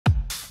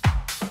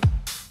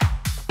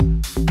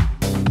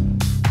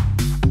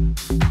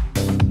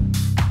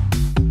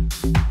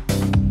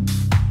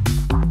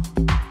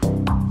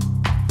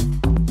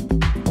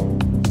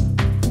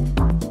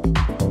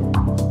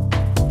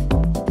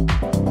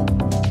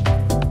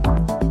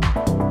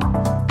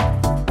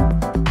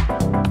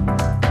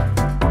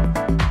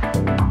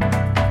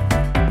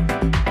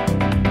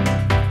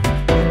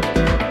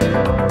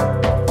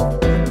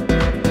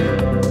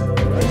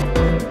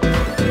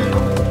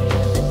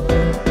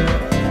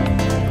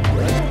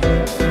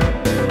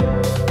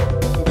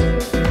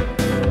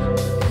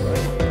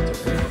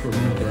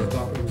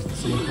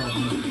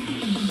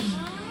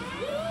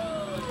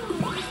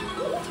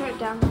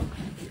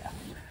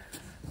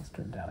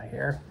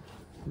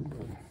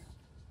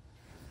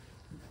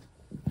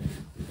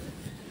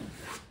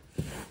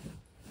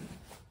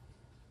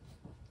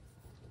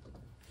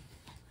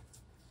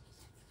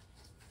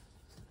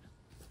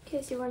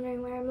case you're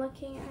wondering where I'm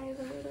looking, I have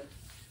a little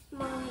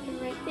monitor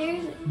right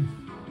there.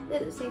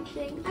 They're the same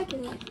thing. I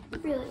can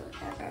really look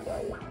at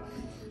it.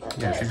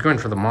 Yeah, she's going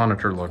for the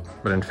monitor look,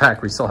 but in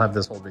fact, we still have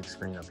this whole big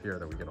screen up here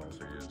that we could also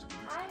use.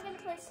 I'm gonna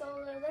play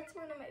solo. That's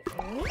one of my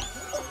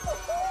favorites.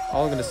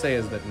 All I'm going to say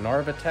is that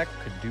Narvatech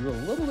could do a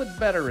little bit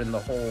better in the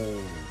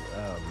whole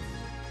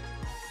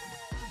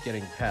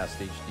getting past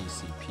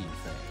HDCP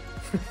thing.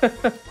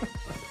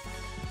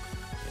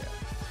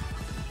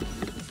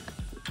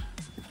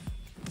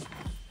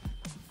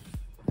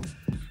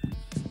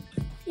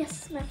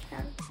 Yes,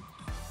 Smackdown.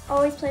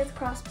 Always play with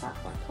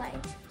cross-platform play.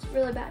 It's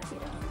really bad if you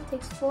don't. It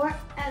takes forever.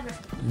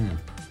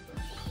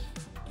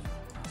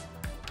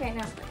 Right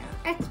now I'm playing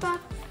on Xbox.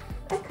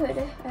 I could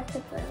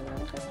play on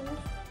another one.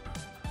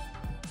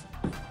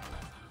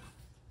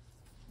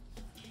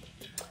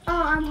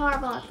 Oh, I'm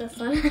horrible at this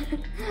one.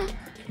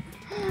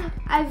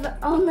 I've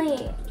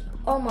only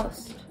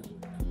almost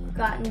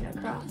gotten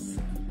across.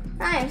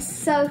 I am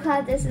so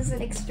glad this is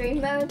an extreme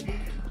mode,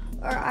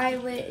 or I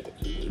would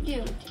be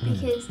doomed,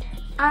 because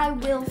I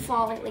will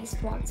fall at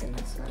least once in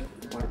this one,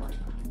 or one.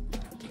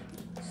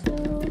 So,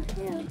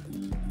 yeah.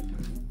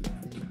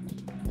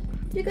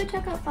 You go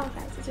check out Fall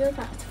Guys, it's really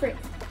fun, it's free,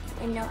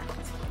 and no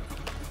ads.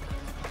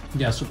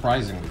 Yeah,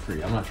 surprisingly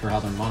free. I'm not sure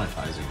how they're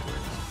monetizing it.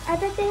 I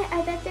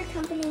bet their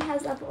company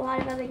has a lot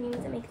of other games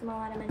that make them a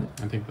lot of money.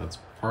 I think that's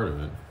part of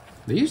it.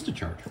 They used to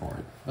charge for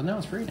it, but now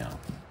it's free now.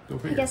 Go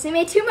figure. I guess they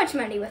made too much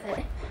money with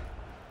it.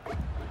 Yeah,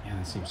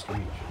 that seems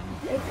strange.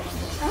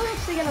 I'm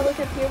actually gonna look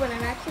up here when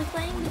I'm actually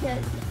playing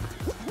because.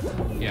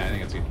 Yeah, I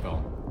think it's good.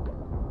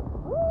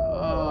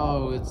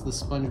 Oh, it's the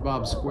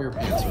SpongeBob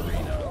SquarePants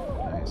arena.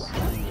 Nice.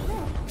 Exactly.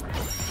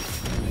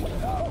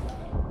 Oh,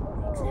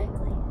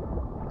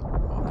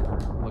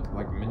 look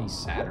like mini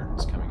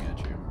Saturns coming at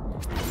you.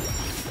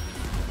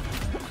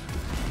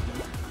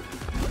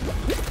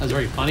 That's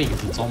very funny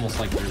because it's almost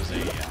like there's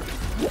a.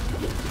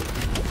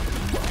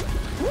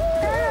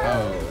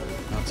 Oh,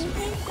 not so.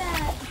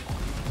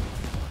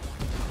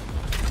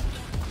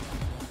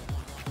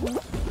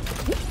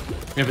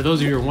 Yeah, for those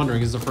of you who are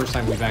wondering, this is the first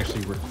time we've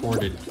actually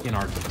recorded in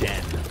our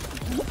den.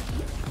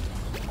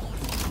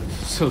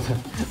 So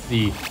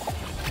the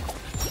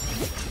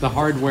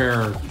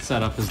hardware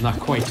setup is not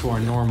quite to our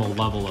normal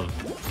level of,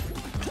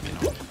 you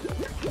know,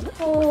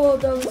 oh,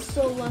 that was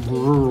so lucky.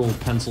 Rural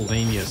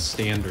Pennsylvania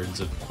standards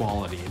of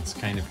quality. It's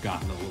kind of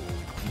gotten a little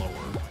lower.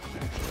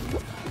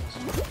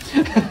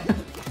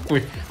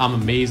 I'm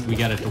amazed we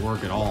got it to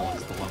work at all.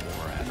 Is the level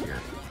we're at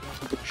here.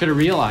 Should have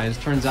realized.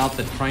 Turns out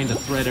that trying to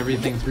thread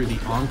everything through the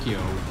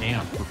Onkyo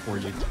amp before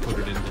you put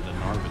it into the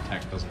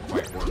Narvatech doesn't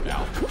quite work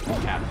out.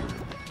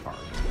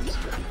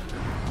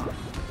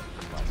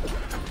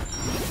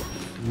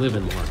 Live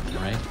and learn,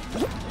 right?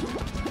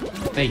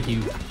 Thank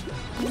you,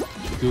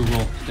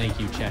 Google. Thank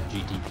you,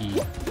 ChatGPT.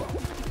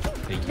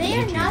 Thank you, They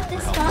are YouTube not the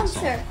for helping solve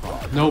sponsor. our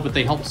problems. No, but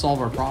they help solve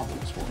our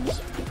problems for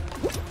us.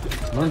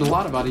 Learned a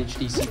lot about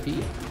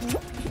HDCP.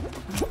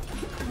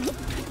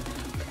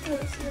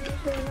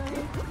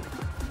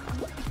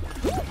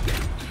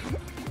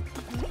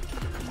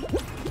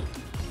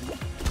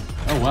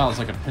 Oh wow, it's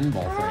like a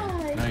pinball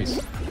thing.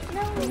 Nice.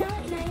 No,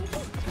 not nice.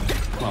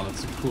 Well,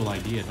 that's a cool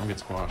idea. Don't get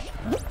squashed.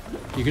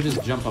 You could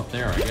just jump up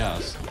there, I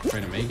guess. Try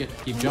to make it.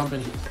 Keep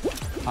jumping.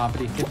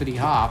 Hoppity hippity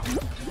hop.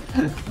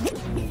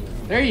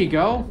 There you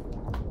go.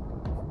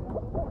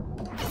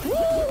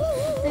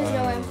 There's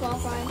no way I'm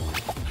qualifying.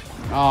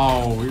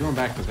 Oh, we're going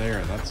back to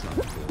there. That's not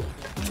cool.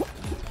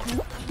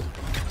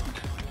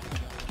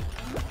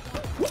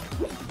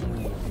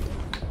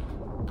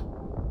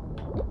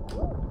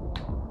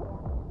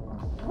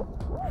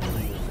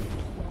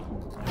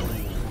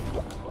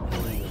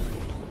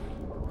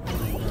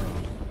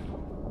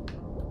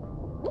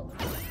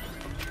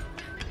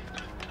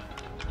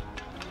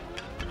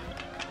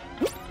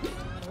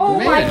 Oh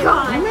my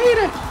god! You made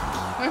it!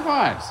 High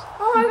fives!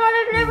 Oh my god,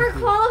 I've never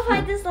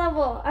qualified this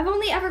level. I've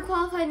only ever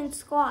qualified in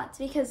squats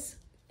because...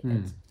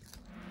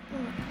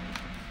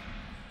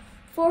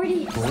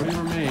 40. 40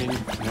 remain.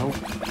 Nope.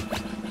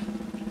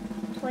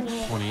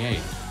 28.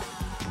 28.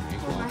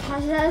 Oh my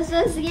gosh, that was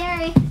so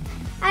scary.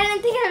 I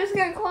didn't think I was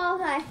going to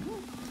qualify.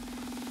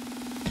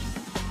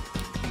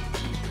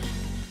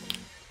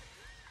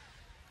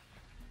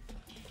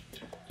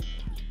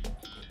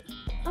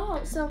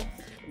 Oh, so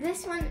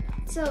this one,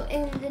 so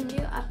in the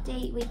new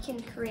update, we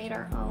can create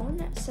our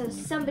own. So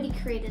somebody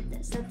created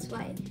this. That's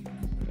why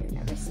you've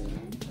never seen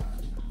it.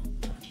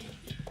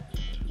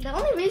 The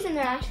only reason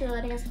they're actually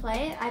letting us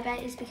play it, I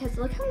bet, is because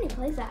look how many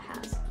plays that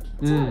has.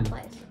 It's a lot of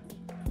plays.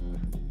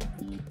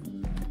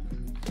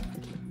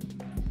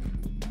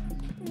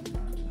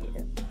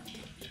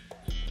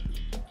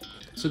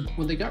 So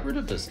when they got rid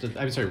of this,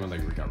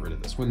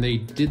 when they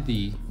did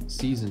the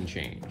season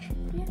change,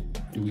 Yeah.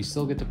 do we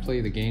still get to play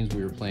the games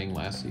we were playing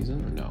last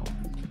season or no?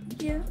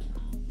 Yeah.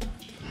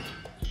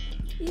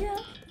 Yeah.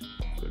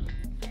 Good.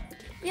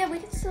 Yeah, we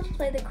can still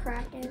play the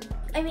Kraken.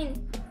 I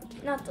mean,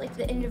 not like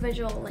the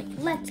individual, like,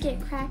 let's get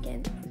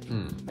Kraken.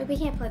 Like, we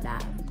can't play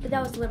that. But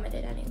that was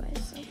limited anyway,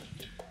 so.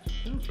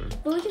 Okay.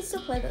 But we can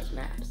still play those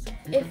maps.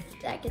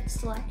 If that gets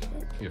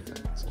selected. If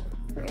that's all.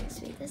 We're gonna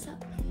speed this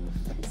up.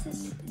 This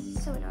is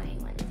so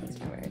annoying when it takes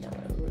forever to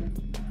load.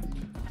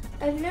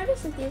 I've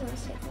noticed that these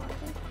ones take longer.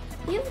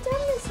 You've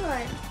done this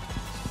one.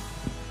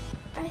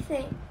 I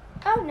think.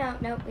 Oh no,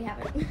 nope, we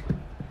haven't.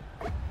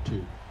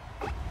 2,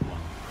 1.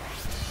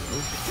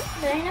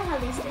 But I know how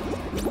these things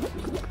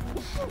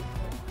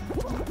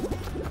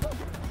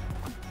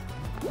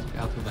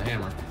are. Out with the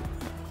hammer.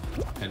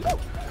 And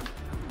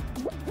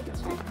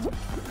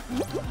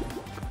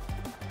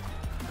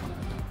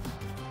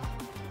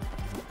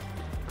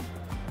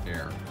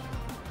air.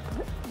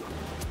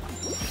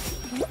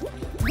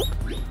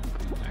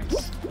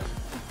 Nice.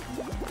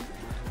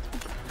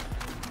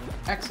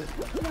 Exit.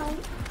 No.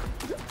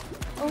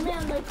 Only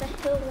on like the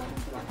hill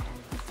ones left.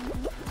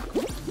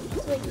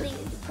 So like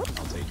these.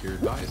 I'll take your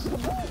advice.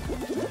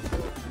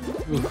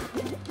 Oof.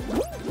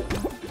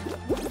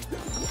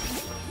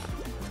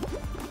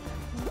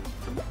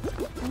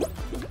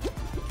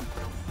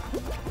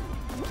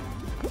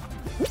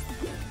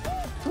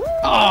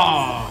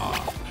 Oh!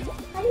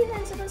 How are you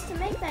then supposed to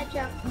make that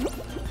jump?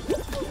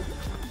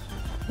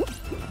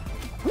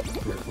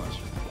 Fair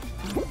question.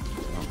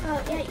 Oh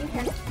yeah, you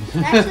can.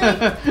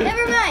 Actually,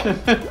 never mind.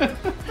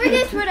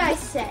 Forget what I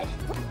said.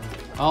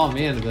 Oh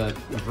man, the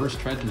reverse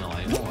treadmill,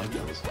 I don't like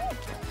those.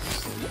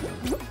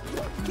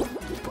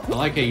 I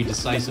like how you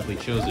decisively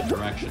chose a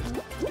direction.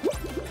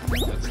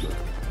 That's good.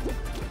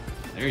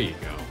 There you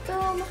go.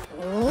 Boom.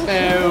 Boom!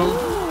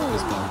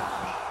 Fist bump.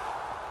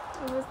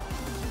 It was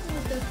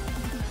good.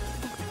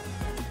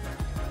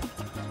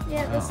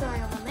 Yeah, this Oh. one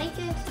I will make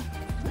it.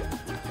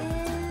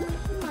 And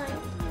he might.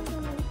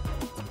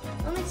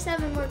 Only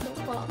 7 more can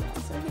qualify,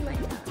 so he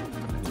might not.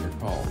 Your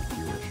call,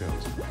 fewer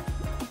shows.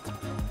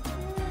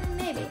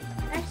 Maybe.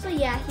 Actually,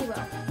 yeah, he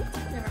will.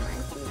 Never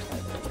mind. He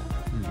totally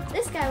will.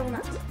 This guy will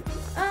not.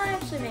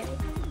 Actually, maybe.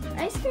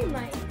 Ice cream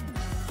might.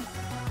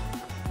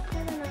 I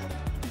don't know.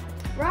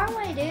 Wrong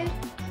way, dude.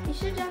 You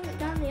should have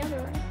gone the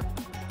other way.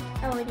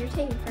 Oh, and you're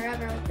taking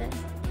forever with this.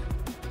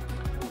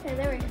 Okay,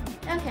 there we go.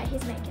 Okay,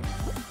 he's making it.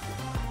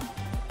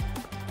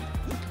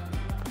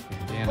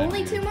 Damn it,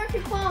 Only dude. 2 more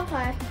can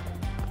qualify.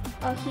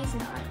 Oh, he's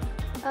not.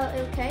 Oh,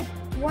 okay.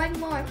 1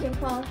 more can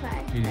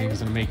qualify. You think he's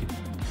gonna make it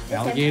It's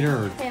alligator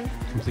or him.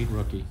 complete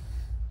rookie?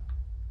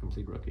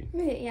 Complete rookie.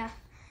 Yeah.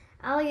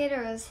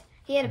 Alligator was,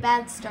 he had a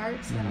bad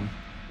start, so Mhm.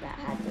 that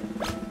had to.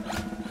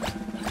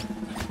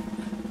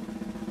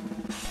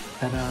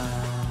 Ta-da!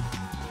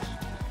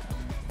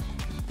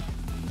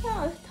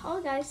 Oh, the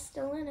tall guy's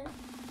still in it.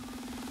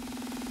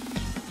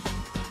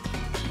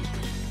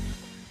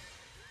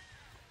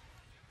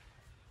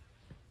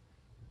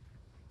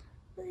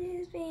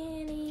 Please be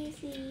an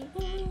easy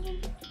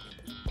one.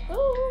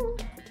 Oh,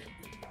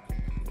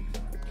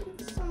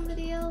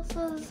 somebody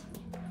else's.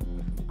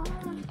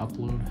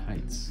 Upload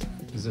heights.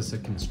 Is this a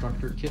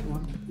constructor kit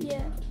one?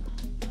 Yeah.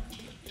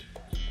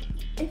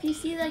 If you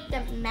see like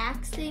the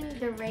maxing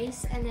the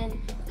race and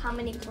then how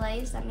many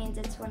plays, that means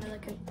it's one of the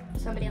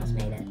somebody else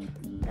made it.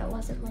 That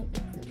wasn't like.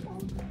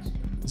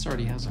 This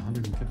already has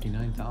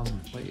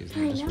 159,000 plays. I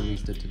They just know.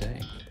 released it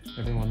today.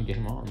 Everyone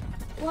game on.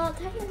 Well,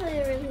 technically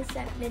they released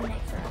at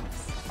midnight for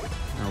us.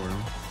 Oh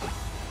well.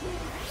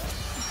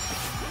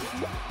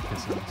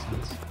 Guess that makes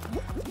sense.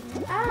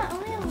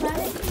 Only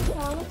 11 can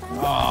qualify.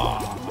 Oh.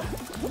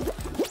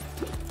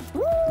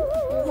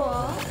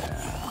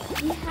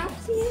 What? You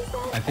have to use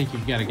that? I think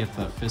you've got to get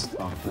the fist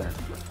bump there.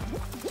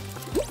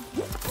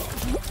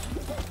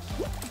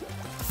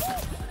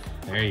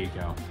 There you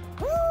go.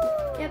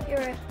 Yep, you're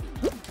right.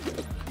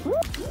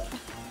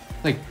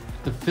 Like,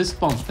 the fist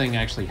bump thing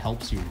actually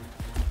helps you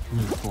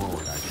move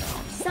forward, I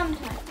found.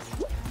 Sometimes.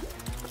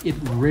 It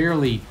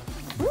rarely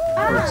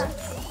Ah!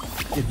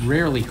 it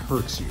rarely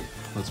hurts you.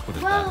 Let's put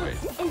it Well, that way.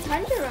 in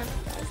Tundra Run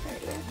it does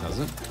hurt you. Does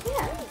it?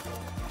 Yeah.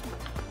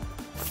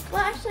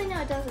 Well, actually,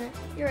 no, it doesn't.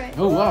 You're right.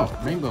 Oh wow,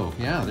 rainbow.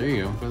 Yeah, there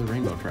you go. Go to the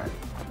rainbow track.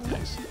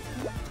 Nice.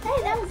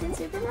 Hey, that was in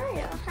Super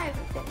Mario. I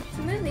haven't finished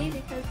the movie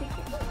because we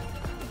can't.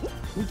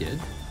 We did.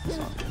 That's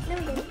not good. No,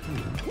 we didn't.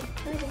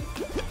 No, we didn't.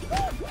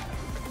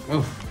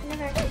 Oh. I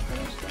never actually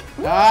finished it.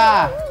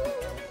 Ah!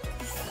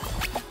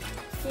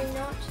 You're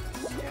not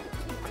distracted.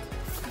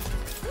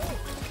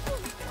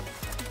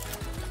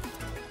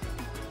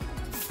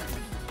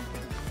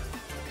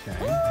 Okay,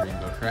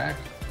 rainbow track.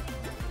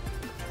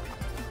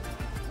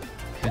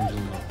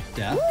 Pendulum of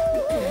death.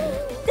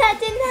 That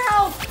didn't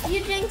help! You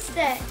jinxed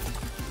it.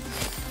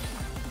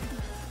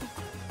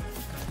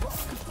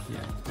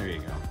 Yeah, there you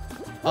go.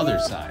 Other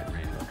side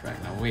rainbow track.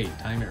 Now wait,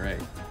 time it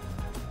right.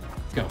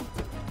 Go.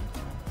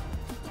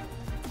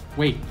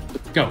 Wait,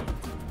 go.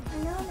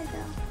 I know how to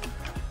go.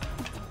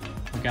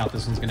 Look out,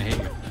 this one's gonna hit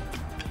you.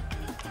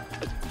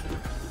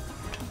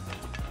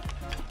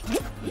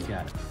 You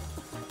got it.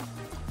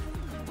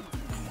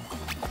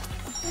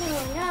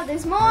 Oh no,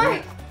 there's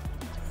more!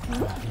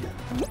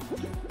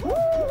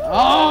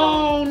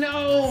 Oh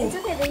no! It's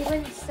okay, they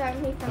wouldn't start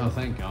me from. Oh,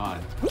 thank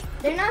God.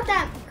 They're not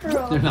that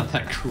cruel. They're not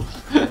that cruel.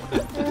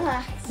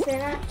 Relax, they're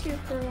not too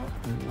cruel.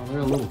 Well, they're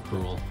a little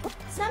cruel.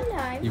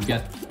 Sometimes. You've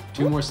got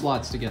 2 more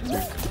slots to get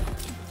through.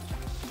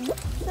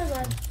 So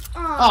good.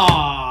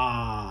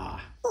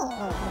 Ah. Oh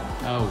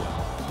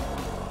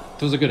well.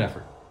 It was a good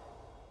effort.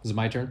 Is it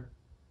my turn?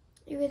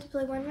 You get to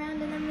play one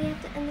round and then we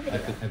have to end the video.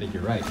 I think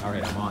you're right. All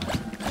right, I'm on.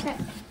 Okay.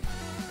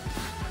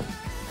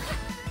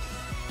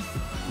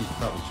 You should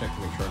probably check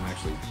to make sure I'm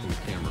actually in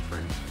camera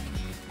frame.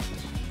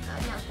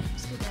 No.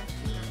 Screw that.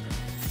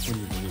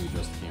 When you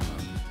adjust the camera.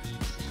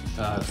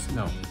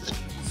 No.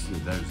 See,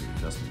 there's the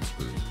adjustment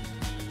screw.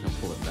 I'll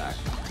pull it back.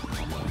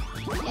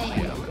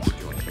 Yeah. Let's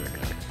join here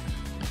again.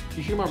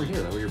 You shoot him over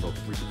here. That way you're both.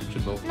 We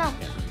should both. No. in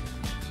the camera.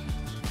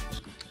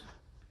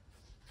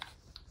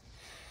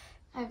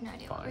 I have no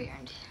idea what we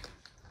earned.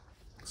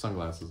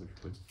 Sunglasses, if you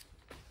please.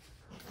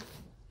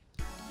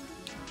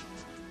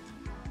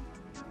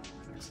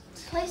 Excellent.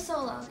 Play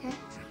solo, okay?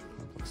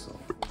 I'll play solo.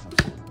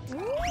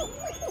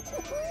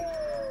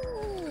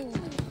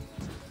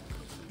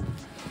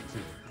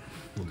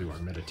 We'll do our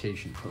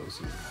meditation pose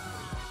here.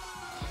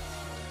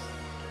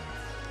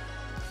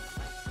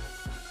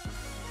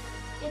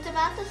 It's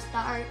about to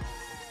start.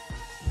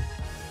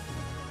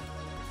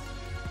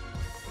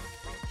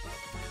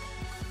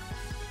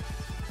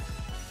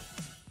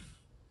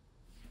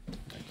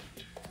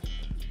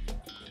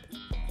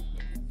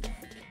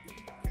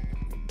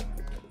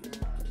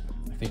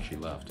 I think she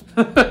left.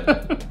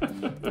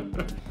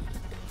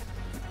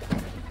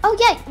 Oh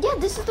yeah,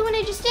 this is the one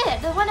I just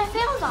did. The one I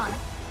failed on.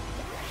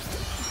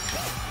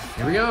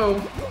 Here we go.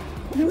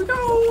 Here we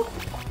go.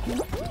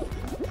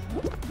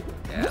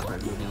 Yeah, we're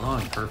moving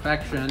along.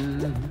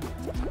 Perfection.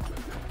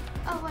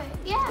 Oh wait,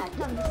 yeah, I've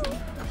done this.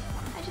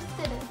 I just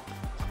did it.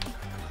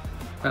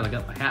 Finally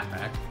got my hat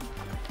back.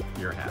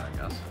 Your hat, I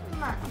guess.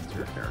 Come on. It's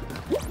your character.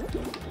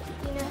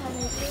 You know how to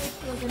do it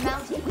with the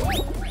mountain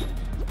thing?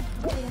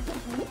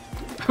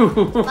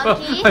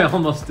 Lucky. I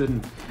almost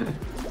didn't.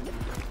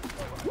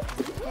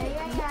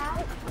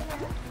 Yeah.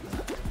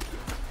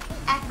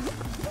 X.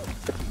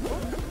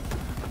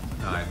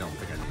 No, I don't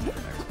think I need an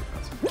X, but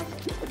that's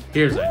okay.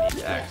 Here's I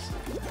need X.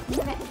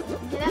 Okay,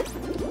 get up.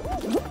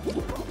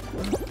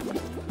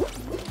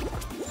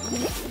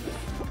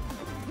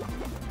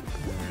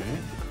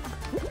 Alright.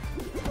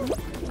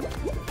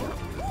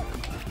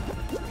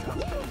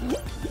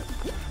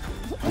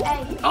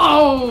 Hey.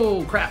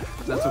 Oh, crap.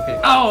 That's okay.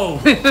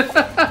 Oh!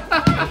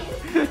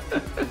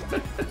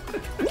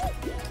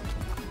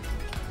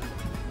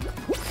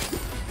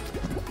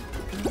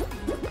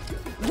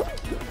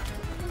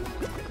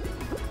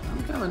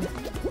 I'm coming.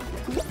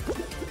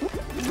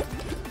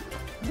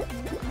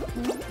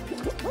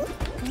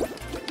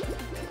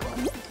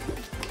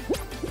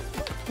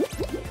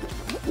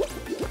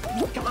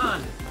 Come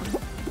on.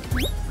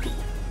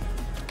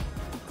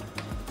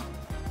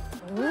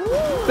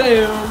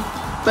 Boom.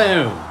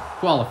 Boom.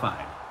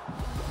 Qualified.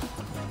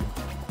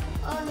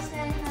 Oh, this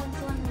guy has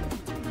one.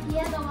 He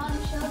had a lot of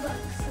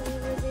showbooks, so he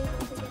was able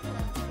to get them.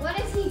 What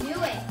is he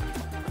doing?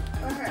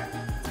 Or her?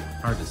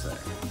 Hard to say.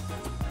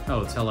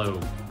 Oh, it's hello.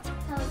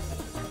 Tell us.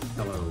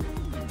 Hello,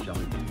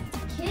 jelly bean.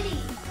 Kitty.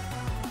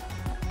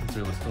 It's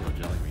really still a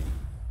jelly bean.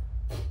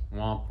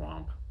 Womp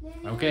womp.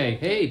 Okay,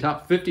 hey,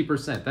 top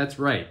 50%. That's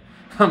right.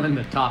 I'm in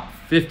the top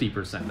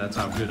 50%. That's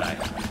how good I am.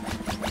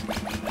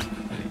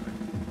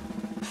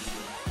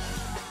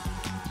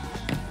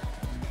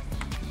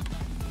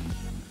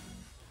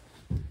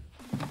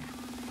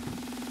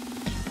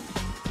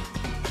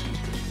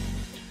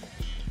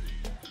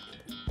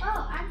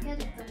 Oh, I'm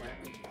good at the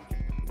word.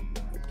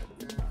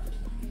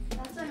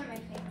 That's one of my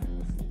favorites.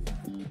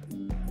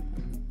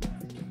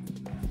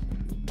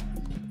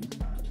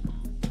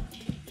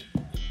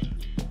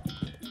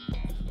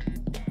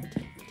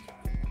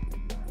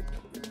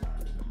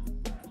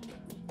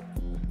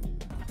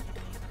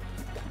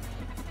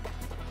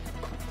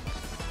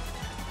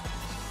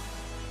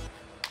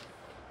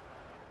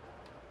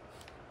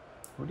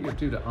 What do you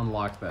do to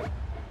unlock that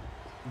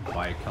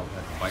bifurcated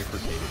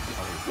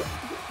color thing?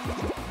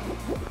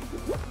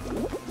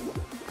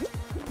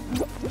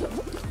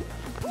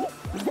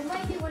 It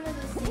might be one of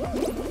those things where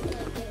you like get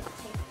it taped,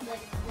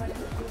 like one of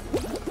the things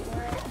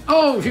for it.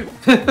 Oh, shoot!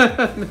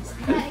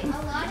 Like, a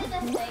lot of the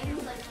things,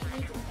 like, you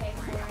need to pay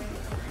for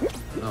it.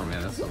 Oh man,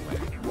 that's so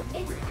lame.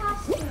 It's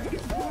costumes,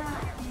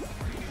 yeah.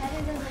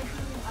 Better than, like,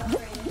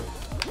 something upgraded.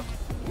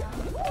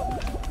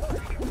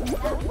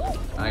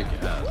 I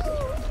guess.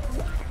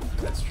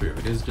 That's true.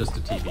 It is just a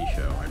TV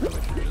show. I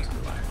really should just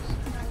relax.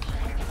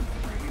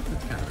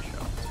 It's kind of a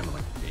show. It's kind of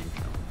like a game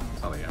show.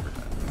 That's how they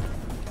advertise.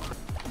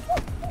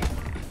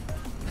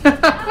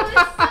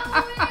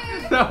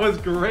 That was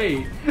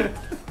great.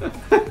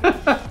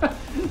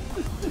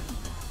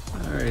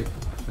 Alright.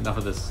 Enough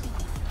of this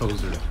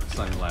poser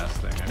sunglass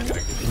thing. I'm gonna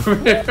get you over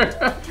here.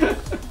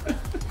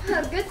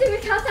 Good thing we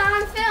caught that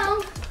on film.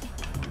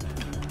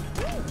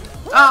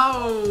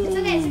 Oh! It's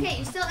okay,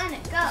 you're still in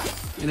it. Go.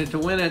 In it to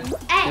win it.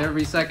 Hey.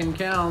 Every second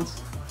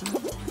counts.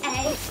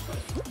 Hey.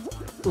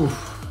 Oof.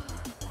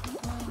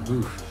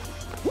 Oof.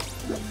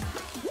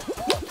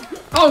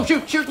 Oh,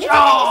 shoot, shoot, It's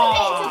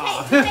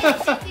oh! okay.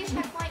 It's okay. It's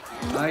checkpoint.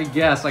 I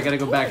guess I gotta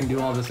go back and do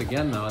all this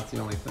again, though. That's the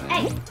only thing.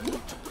 Hey,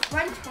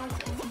 run towards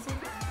it.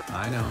 I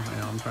I know.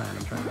 I'm trying.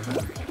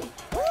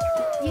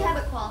 You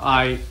haven't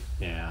qualified.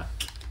 Yeah.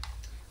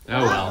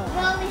 Oh well.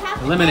 Well, we have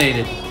to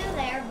Eliminated. get you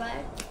there,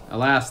 but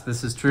Alas,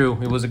 this is true.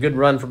 It was a good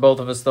run for both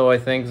of us, though, I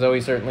think.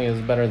 Zoe certainly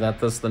is better at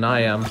this than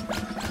I am.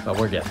 But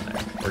we're getting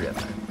there.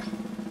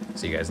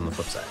 See you guys on the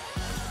flip side.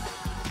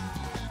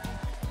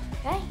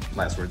 okay.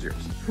 Last word's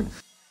yours.